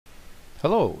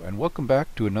Hello, and welcome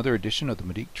back to another edition of the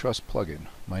Medeek Truss plugin.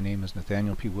 My name is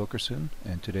Nathaniel P. Wilkerson,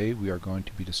 and today we are going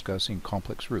to be discussing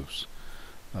complex roofs.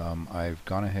 I've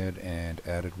gone ahead and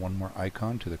added one more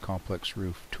icon to the complex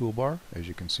roof toolbar. As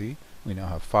you can see, we now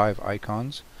have 5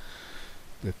 icons.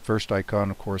 The first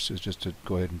icon, of course, is just to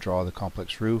go ahead and draw the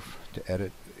complex roof. To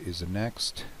edit is the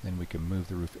next. Then we can move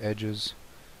the roof edges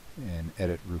and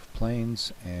edit roof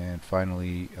planes, and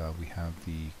finally we have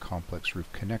the complex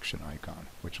roof connection icon,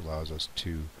 which allows us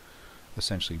to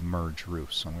essentially merge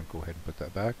roofs. So I'm going to go ahead and put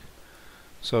that back.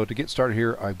 So to get started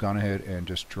here, I've gone ahead and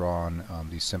just drawn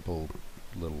these simple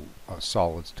little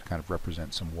solids to kind of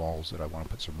represent some walls that I want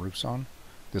to put some roofs on.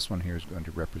 This one here is going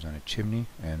to represent a chimney,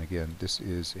 and again,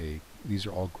 these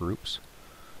are all groups.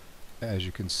 As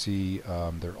you can see,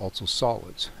 they're also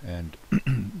solids, and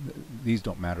these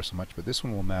don't matter so much, but this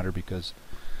one will matter because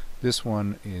this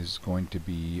one is going to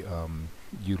be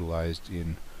utilized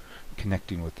in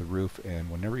connecting with the roof.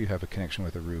 And whenever you have a connection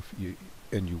with a roof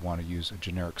and you want to use a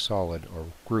generic solid or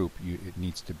group, it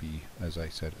needs to be, as I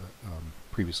said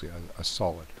previously, a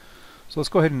solid. So let's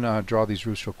go ahead and draw these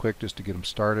roofs real quick just to get them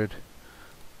started.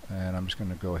 And I'm just going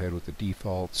to go ahead with the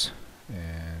defaults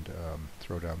and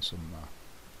throw down some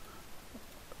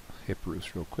hip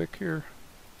roofs real quick here.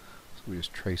 So we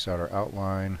just trace out our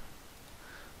outline,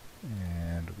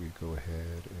 and we go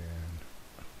ahead and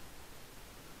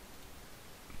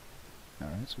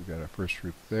alright, so we've got our first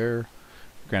roof there.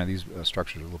 Granted, these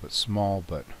structures are a little bit small,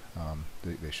 but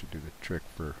they should do the trick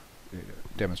for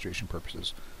demonstration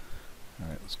purposes.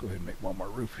 Alright, let's go ahead and make one more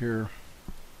roof here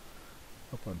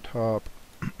up on top.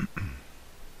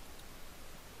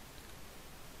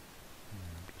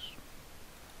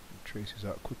 Trace these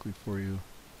out quickly for you.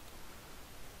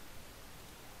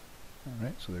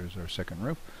 Alright, so there's our second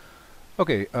roof.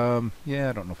 Okay, yeah,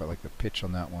 I don't know if I like the pitch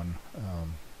on that one.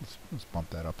 Let's bump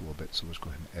that up a little bit, so let's go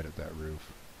ahead and edit that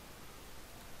roof.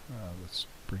 Let's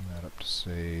bring that up to,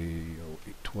 say,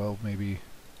 812 maybe.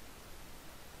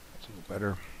 That's a little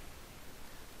better.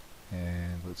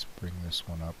 And let's bring this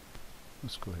one up.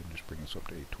 Let's go ahead and just bring this up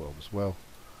to 812 as well.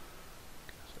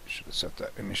 I should have set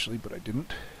that initially, but I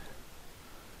didn't.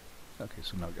 Okay,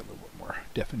 so now we got a little bit more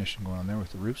definition going on there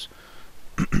with the roofs.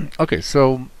 Okay,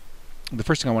 so the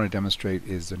first thing I want to demonstrate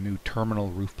is the new terminal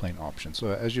roof plane option.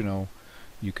 So as you know,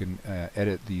 you can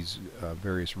edit these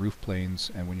various roof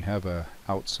planes, and when you have a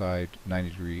outside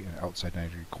 90 degree and outside 90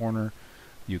 degree corner,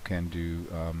 you can do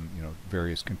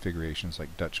various configurations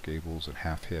like Dutch gables and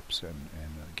half hips and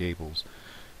gables.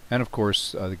 And of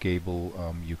course, the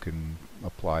gable, you can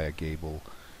apply a gable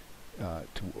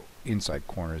to inside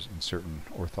corners in certain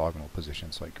orthogonal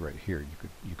positions, like right here.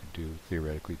 You could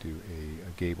theoretically do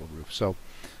a gable roof. So,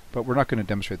 but we're not going to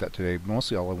demonstrate that today.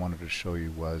 Mostly, all I wanted to show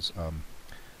you was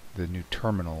the new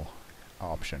terminal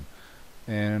option.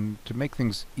 And to make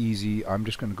things easy, I'm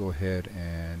just going to go ahead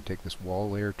and take this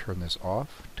wall layer, turn this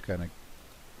off to kind of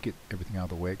get everything out of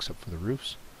the way except for the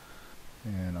roofs.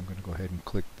 And I'm going to go ahead and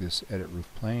click this edit roof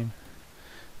plane.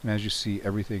 And as you see,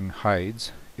 everything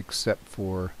hides except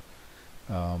for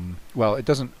well, it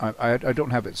doesn't. I don't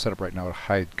have it set up right now to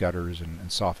hide gutters and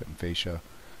soffit and fascia,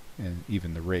 and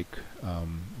even the rake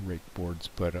boards,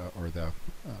 but or the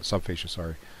subfascia.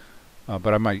 Sorry,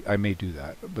 but I may do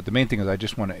that. But the main thing is I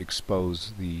just want to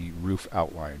expose the roof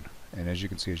outline, and as you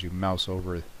can see, as you mouse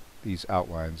over these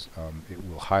outlines, it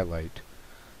will highlight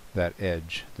that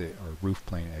edge, or roof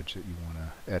plane edge that you want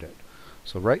to edit.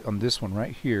 So right on this one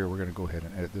right here, we're going to go ahead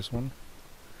and edit this one.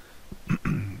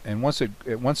 And once it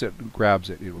grabs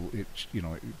it,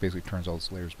 it basically turns all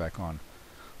its layers back on.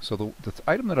 So the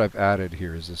item that I've added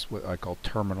here is this, what I call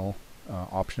terminal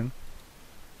option.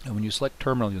 And when you select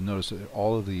terminal, you'll notice that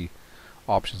all of the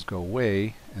options go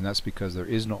away, and that's because there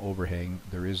is no overhang,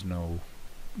 there is no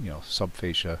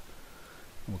subfascia.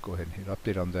 We'll go ahead and hit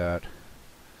update on that.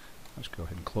 Let's go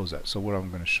ahead and close that. So what I'm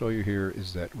going to show you here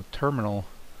is that with terminal,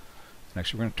 and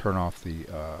actually we're going to turn off the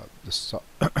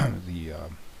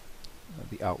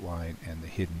outline and the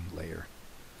hidden layer,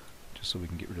 just so we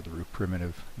can get rid of the roof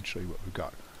primitive and show you what we've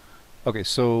got. Okay,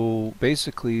 so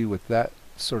basically with that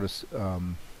sort of,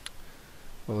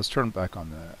 well, let's turn back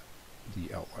on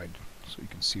the outline so you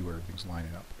can see where everything's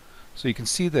lining up. So you can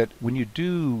see that when you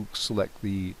do select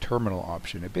the terminal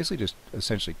option, it basically just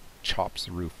essentially chops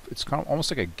the roof. It's kind of almost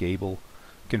like a gable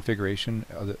configuration,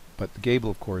 but the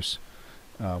gable, of course,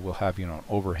 will have an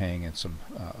overhang and some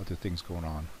other things going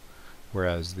on.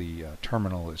 Whereas the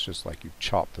terminal is just like you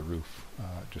chop the roof,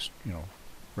 just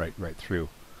right through.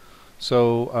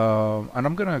 So, and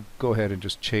I'm going to go ahead and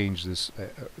just change this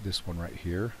one right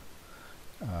here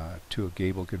to a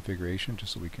gable configuration,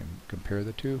 just so we can compare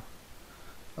the two.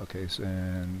 Okay, so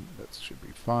and that should be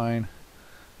fine.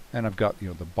 And I've got, you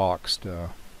know, the boxed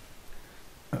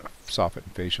soffit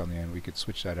and fascia on the end. We could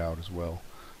switch that out as well.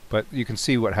 But you can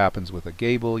see what happens with a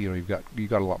gable. You know, you've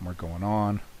got a lot more going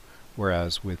on,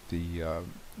 whereas with the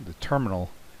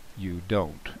terminal, you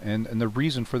don't. And the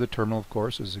reason for the terminal, of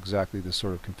course, is exactly the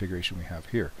sort of configuration we have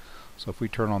here. So if we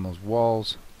turn on those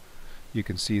walls, you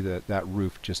can see that that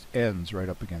roof just ends right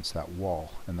up against that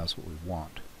wall, and that's what we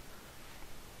want.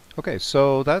 Okay,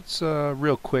 so that's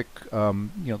real quick. You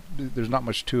know, there's not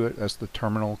much to it. That's the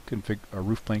terminal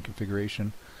roof plane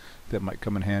configuration that might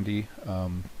come in handy.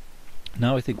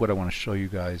 Now I think what I want to show you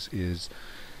guys is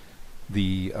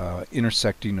the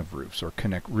intersecting of roofs, or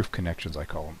roof connections, I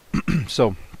call them.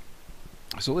 so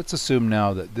let's assume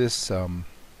now that this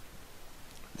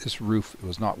this roof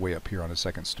was not way up here on the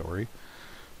second story,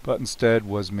 but instead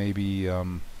was maybe,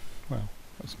 well,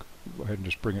 let's go ahead and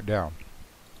just bring it down.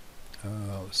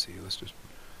 Let's see, let's just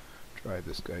drive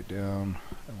this guy down.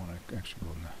 I want to actually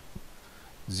go in the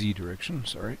Z direction,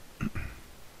 sorry.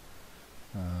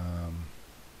 I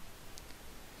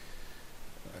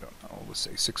don't know, let's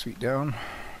say 6 feet down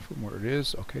from where it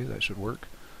is. Okay, that should work.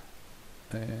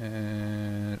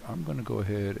 And I'm going to go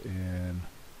ahead and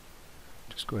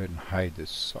just go ahead and hide this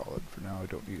solid for now. I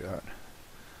don't need that.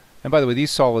 And by the way,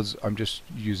 these solids, I'm just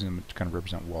using them to kind of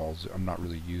represent walls. I'm not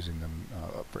really using them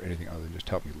for anything other than just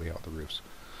help me lay out the roofs.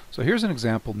 So here's an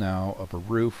example now of a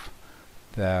roof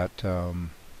that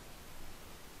I'm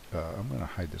going to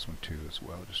hide this one too as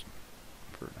well, just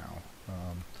for now.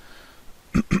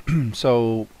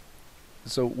 So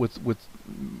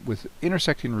with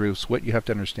intersecting roofs, what you have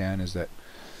to understand is that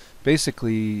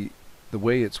basically the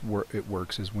way it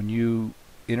works is when you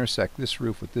intersect this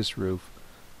roof with this roof,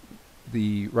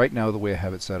 right now the way I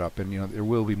have it set up, and you know there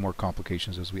will be more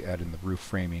complications as we add in the roof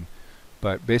framing,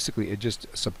 but basically it just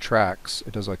subtracts.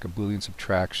 It does like a Boolean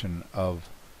subtraction of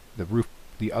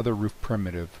the other roof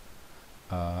primitive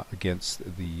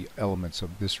against the elements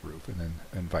of this roof,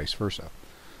 and vice versa.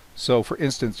 So for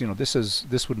instance, you know,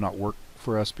 this would not work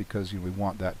for us because, you know, we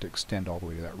want that to extend all the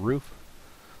way to that roof.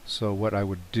 So what I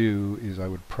would do is I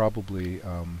would probably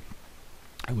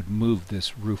I would move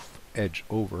this roof edge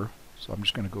over. So I'm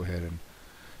just going to go ahead and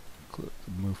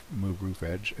move roof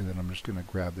edge, and then I'm just going to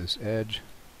grab this edge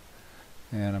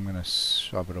and I'm going to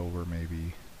shove it over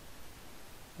maybe,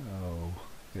 you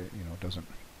know, it doesn't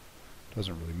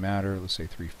really matter. Let's say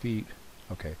 3 feet.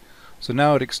 Okay, so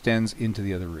now it extends into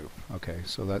the other roof. Okay,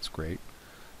 so that's great.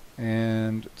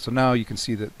 And so now you can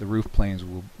see that the roof planes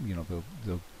will, you know,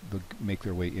 they'll make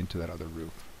their way into that other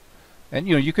roof. And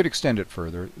you know, you could extend it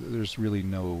further. There's really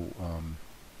no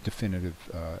definitive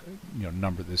you know,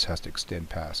 number this has to extend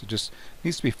past. It just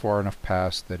needs to be far enough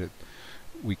past that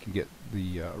we can get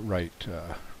the right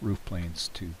roof planes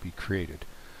to be created.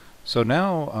 So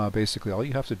now basically all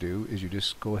you have to do is you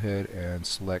just go ahead and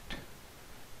select,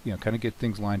 you know, kind of get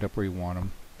things lined up where you want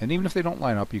them. And even if they don't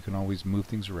line up, you can always move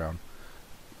things around.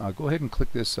 Go ahead and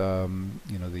click this, you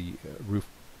know, the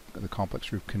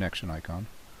complex roof connection icon.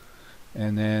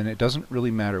 And then it doesn't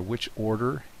really matter which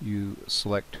order you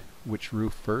select which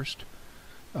roof first.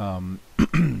 But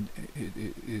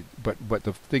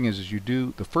the thing is you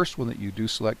do the first one that you do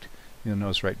select. You'll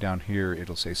notice right down here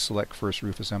it'll say select first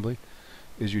roof assembly.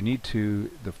 Is you need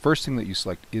to, the first thing that you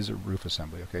select is a roof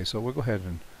assembly. Okay, so we'll go ahead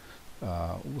and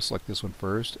we'll select this one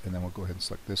first, and then we'll go ahead and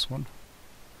select this one.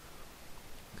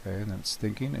 Okay, and then it's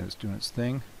thinking and it's doing its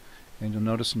thing, and you'll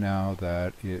notice now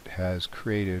that it has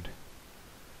created.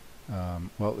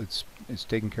 Well, it's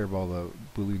taken care of all the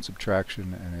Boolean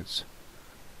subtraction, and it's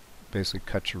basically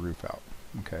cut your roof out.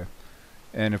 Okay,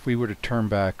 and if we were to turn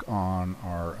back on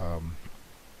our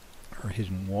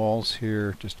hidden walls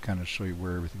here, just to kind of show you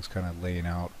where everything's kind of laying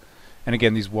out. And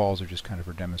again, these walls are just kind of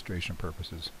for demonstration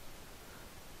purposes.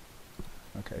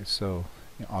 Okay, so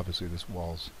you know, obviously this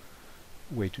wall's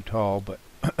way too tall, but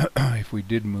if we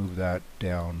did move that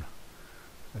down,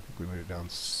 I think we moved it down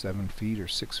 7 feet or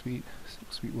 6 feet.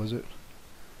 6 feet was it?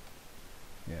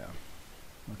 Yeah.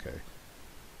 Okay.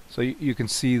 So you can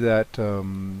see that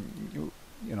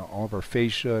you know, all of our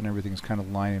fascia and everything's kind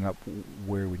of lining up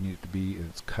where we need it to be.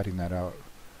 It's cutting that out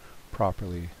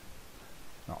properly.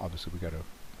 Now, obviously we got to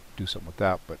do something with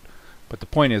that, but the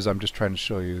point is I'm just trying to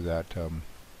show you that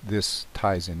this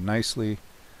ties in nicely,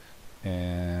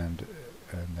 and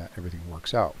that everything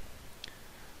works out.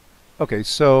 Okay,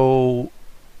 so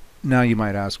now you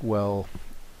might ask, well,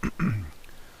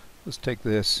 let's take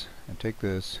this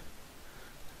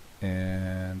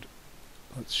and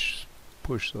let's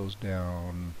push those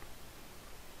down,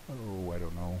 oh, I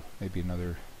don't know, maybe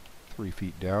another 3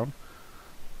 feet down.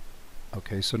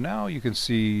 Okay, so now you can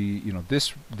see, you know,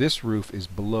 this roof is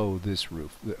below this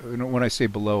roof. When I say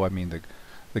below, I mean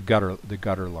the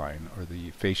gutter line or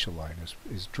the fascia line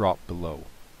is dropped below.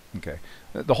 Okay,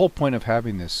 the whole point of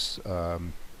having this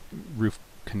roof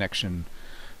connection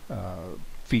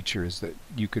feature is that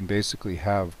you can basically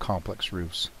have complex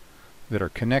roofs that are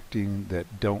connecting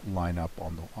that don't line up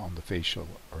on the fascia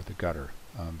or the gutter,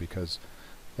 because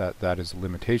that is a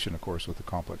limitation, of course, with the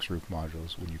complex roof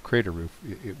modules. When you create a roof,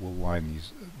 it will line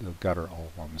the gutter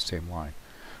all along the same line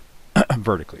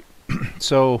vertically.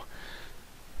 So,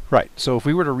 right. So if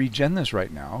we were to regen this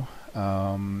right now,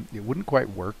 it wouldn't quite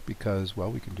work because,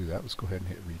 well, we can do that. Let's go ahead and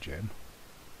hit regen.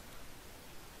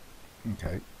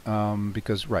 Okay.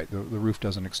 Because, right, the roof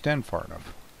doesn't extend far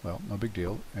enough. Well, no big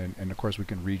deal. And of course, we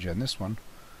can regen this one,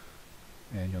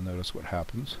 and you'll notice what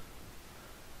happens.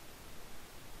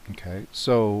 Okay,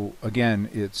 so again,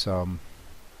 it's I'm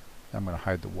going to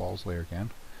hide the walls layer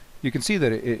again. You can see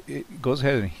that it goes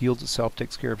ahead and heals itself,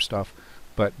 takes care of stuff,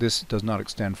 but this does not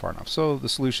extend far enough. So the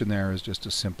solution there is just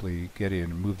to simply get in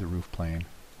and move the roof plane.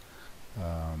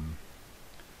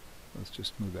 Let's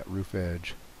just move that roof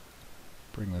edge,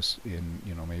 bring this in,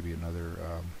 you know, maybe another,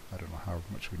 I don't know however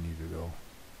much we need to go.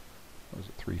 What was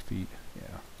it, 3 feet?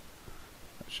 Yeah,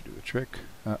 that should do the trick.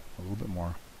 A little bit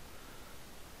more.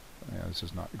 Yeah, this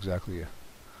is not exactly a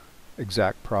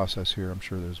exact process here. I'm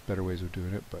sure there's better ways of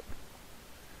doing it, but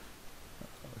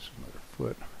this is another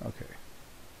foot. Okay.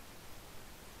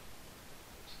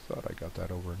 Thought I got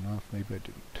that over enough. Maybe I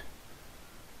didn't.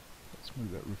 Let's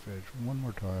move that roof edge one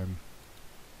more time.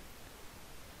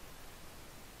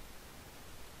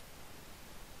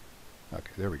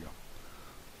 Okay, there we go.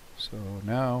 So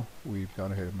now we've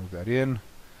gone ahead and moved that in.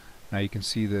 Now you can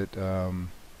see that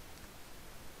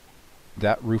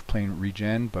that roof plane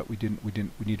regen, but we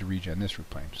need to regen this roof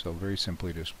plane. So very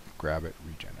simply just grab it,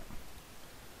 regen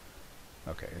it.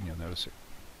 Okay, and you'll notice it.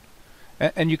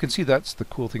 And you can see that's the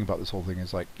cool thing about this whole thing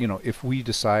is, like, you know, if we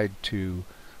decide to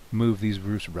move these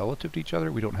roofs relative to each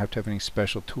other, we don't have to have any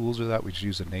special tools or that. We just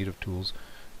use the native tools.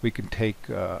 We can take,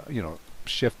 you know,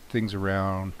 shift things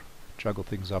around, juggle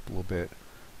things up a little bit.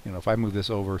 You know, if I move this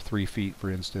over 3 feet, for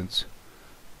instance,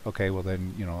 okay, well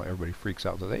then, you know, everybody freaks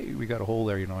out. Says, hey, we got a hole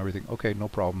there, you know, everything. Okay, no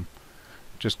problem.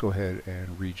 Just go ahead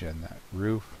and regen that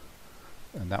roof.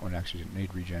 And that one actually didn't need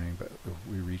regenning, but if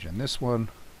we regen this one,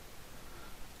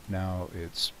 now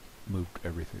it's moved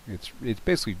everything. It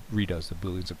basically redoes the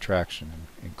Boolean subtraction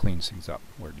and cleans things up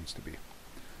where it needs to be.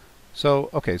 So,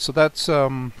 okay, so that's,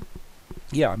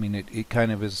 yeah, I mean, it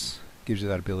kind of gives you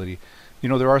that ability. You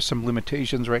know, there are some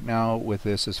limitations right now with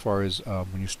this as far as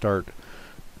when you start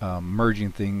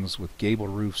merging things with gable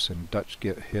roofs and Dutch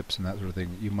hips and that sort of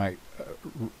thing. You might,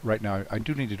 right now, I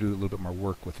do need to do a little bit more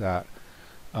work with that.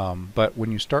 But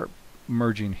when you start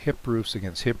merging hip roofs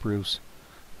against hip roofs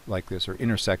like this, or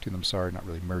intersecting them, sorry, not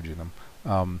really merging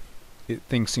them,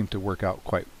 things seem to work out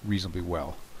quite reasonably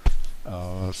well.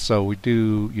 So we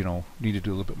do, you know, need to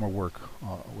do a little bit more work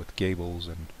with gables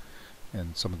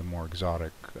and some of the more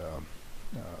exotic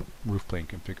roof plane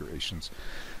configurations.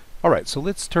 Alright, so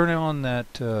let's turn on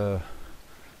that,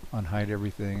 unhide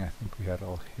everything. I think we had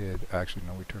all hid. Actually,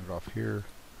 no, we turned it off here.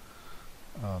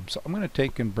 So I'm going to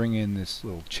take and bring in this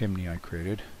little chimney I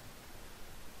created.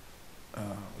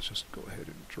 Let's just go ahead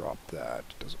and drop that.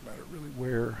 Doesn't matter really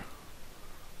where.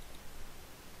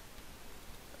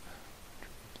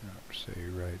 Say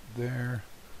right there.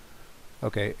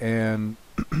 Okay, and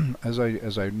as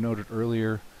I noted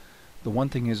earlier, the one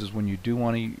thing is when you do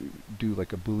want to do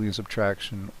like a Boolean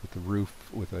subtraction with the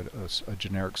roof with a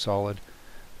generic solid,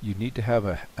 you need to have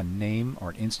a name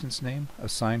or an instance name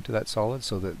assigned to that solid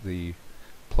so that the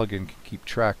plugin can keep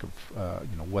track of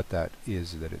you know, what that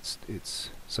is that it's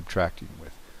subtracting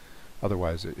with.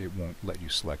 Otherwise, it won't let you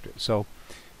select it. So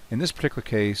in this particular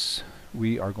case,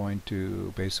 we are going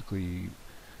to basically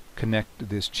connect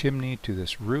this chimney to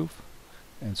this roof.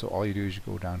 And so all you do is you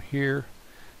go down here.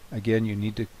 Again, you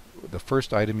need to, the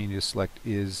first item you need to select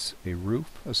is a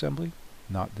roof assembly,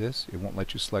 not this. It won't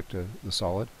let you select the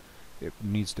solid. It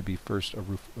needs to be first a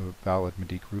valid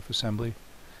Medeek roof assembly.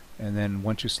 And then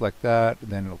once you select that,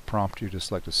 then it'll prompt you to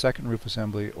select a second roof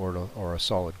assembly or a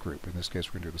solid group. In this case,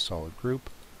 we're going to do the solid group.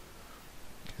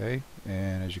 Okay,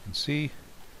 and as you can see,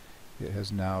 it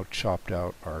has now chopped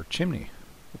out our chimney.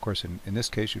 Of course, in this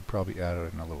case, you'd probably add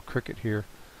in a little cricket here,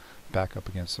 back up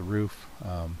against the roof,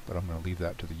 but I'm going to leave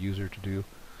that to the user to do.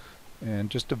 And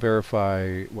just to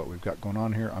verify what we've got going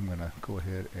on here, I'm going to go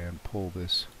ahead and pull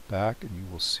this back, and you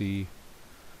will see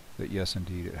that yes,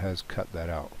 indeed, it has cut that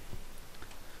out.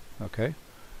 Okay,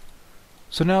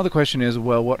 so now the question is,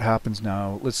 well, what happens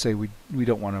now? Let's say we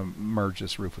don't want to merge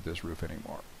this roof with this roof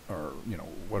anymore, or you know,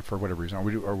 what, for whatever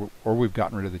reason, or we've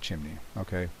gotten rid of the chimney.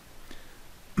 Okay,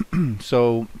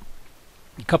 so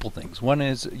A couple things. One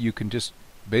is you can just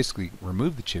basically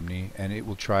remove the chimney and it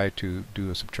will try to do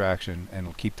a subtraction and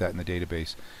it'll keep that in the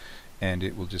database, and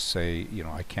it will just say, you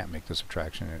know, I can't make the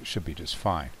subtraction, and it should be just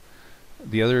fine.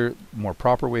 The other more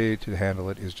proper way to handle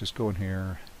it is just go in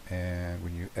here, and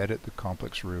when you edit the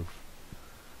complex roof,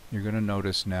 you're going to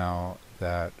notice now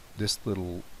that this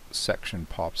little section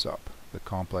pops up, the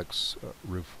complex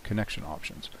roof connection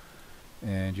options.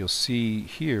 And you'll see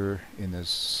here in this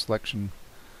selection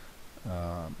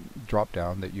drop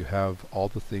down that you have all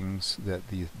the things that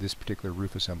this particular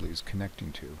roof assembly is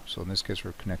connecting to. So in this case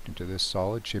we're connecting to this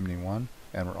solid chimney one,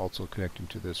 and we're also connecting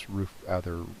to this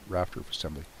other raft roof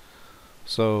assembly.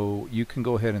 So you can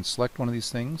go ahead and select one of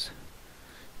these things,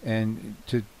 and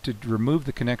to remove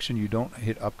the connection you don't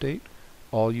hit update.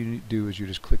 All you need to do is you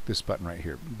just click this button right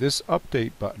here. This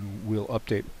update button will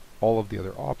update all of the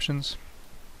other options,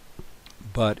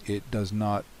 but it does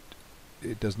not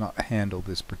handle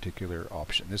this particular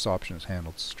option. This option is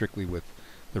handled strictly with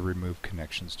the remove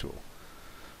connections tool.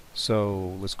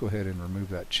 So let's go ahead and remove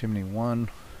that chimney one.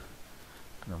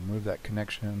 I'm going to remove that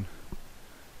connection,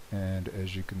 and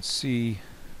as you can see,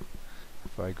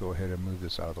 if I go ahead and move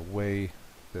this out of the way,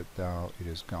 that now it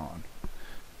is gone.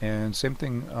 And same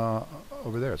thing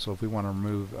over there. So if we want to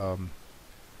remove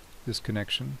this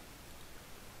connection,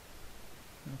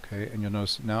 okay, and you'll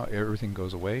notice now everything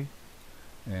goes away.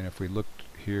 And if we look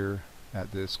here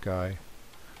at this guy,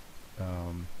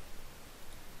 I'm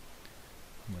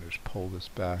going to just pull this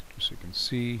back just so you can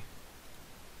see,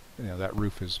 you know, that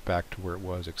roof is back to where it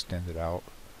was, extended out.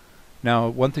 Now,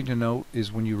 one thing to note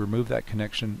is when you remove that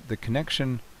connection, the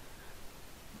connection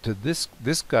to this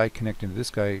guy connecting to this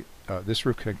guy, this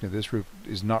roof connecting to this roof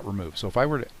is not removed. So if I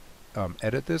were to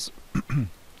edit this,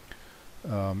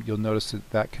 you'll notice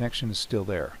that that connection is still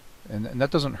there, and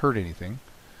that doesn't hurt anything.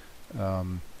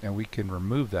 And we can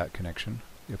remove that connection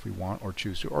if we want, or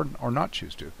choose to, or not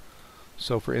choose to.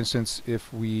 So for instance,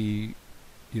 if we,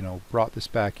 you know, brought this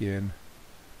back in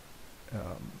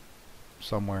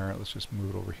somewhere, let's just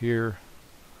move it over here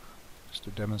just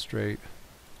to demonstrate.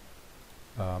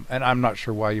 And I'm not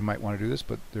sure why you might want to do this,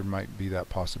 but there might be that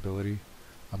possibility.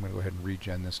 I'm going to go ahead and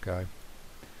regen this guy.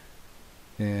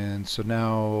 And so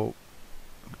now,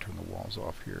 I'm going to turn the walls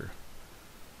off here.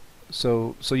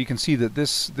 So you can see that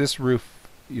this roof,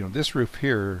 you know, this roof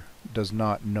here does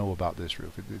not know about this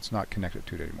roof. It's not connected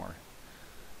to it anymore.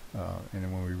 And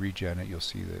then when we regen it, you'll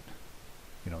see that,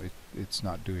 you know, it's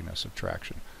not doing a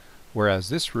subtraction. Whereas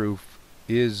this roof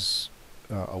is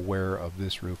aware of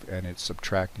this roof, and it's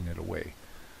subtracting it away.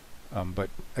 But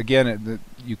again,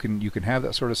 you can have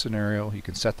that sort of scenario. You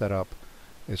can set that up.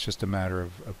 It's just a matter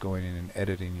of going in and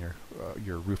editing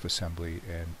your roof assembly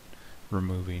and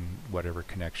removing whatever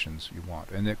connections you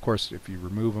want. And of course, if you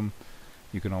remove them,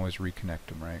 you can always reconnect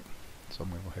them, right? So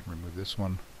I'm going to go ahead and remove this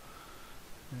one.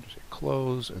 And just hit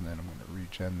close, and then I'm going to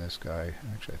regen this guy.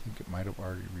 Actually, I think it might have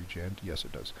already regened. Yes,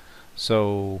 it does.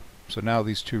 So now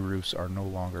these two roofs are no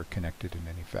longer connected in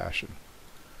any fashion.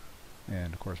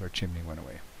 And of course, our chimney went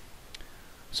away.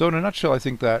 So in a nutshell, I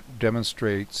think that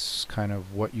demonstrates kind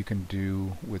of what you can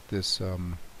do with this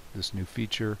this new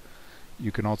feature.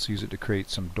 You can also use it to create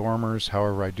some dormers.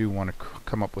 However, I do want to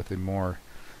come up with a more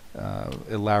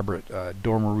elaborate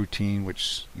dormer routine,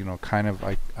 which, you know, kind of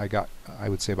I got, I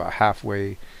would say, about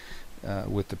halfway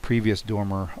with the previous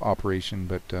dormer operation,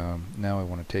 but now I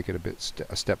want to take it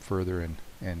a step further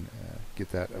and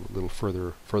get that a little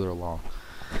further along.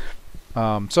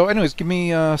 So anyways, give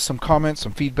me some comments,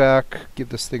 some feedback. Give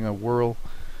this thing a whirl.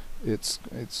 It's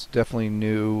definitely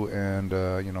new, and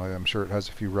you know, I'm sure it has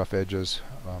a few rough edges,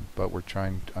 but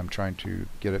I'm trying to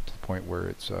get it to the point where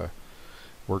it's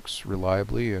works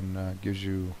reliably and gives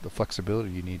you the flexibility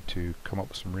you need to come up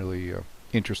with some really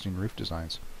interesting roof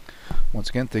designs. Once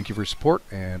again, thank you for your support,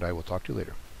 and I will talk to you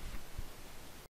later.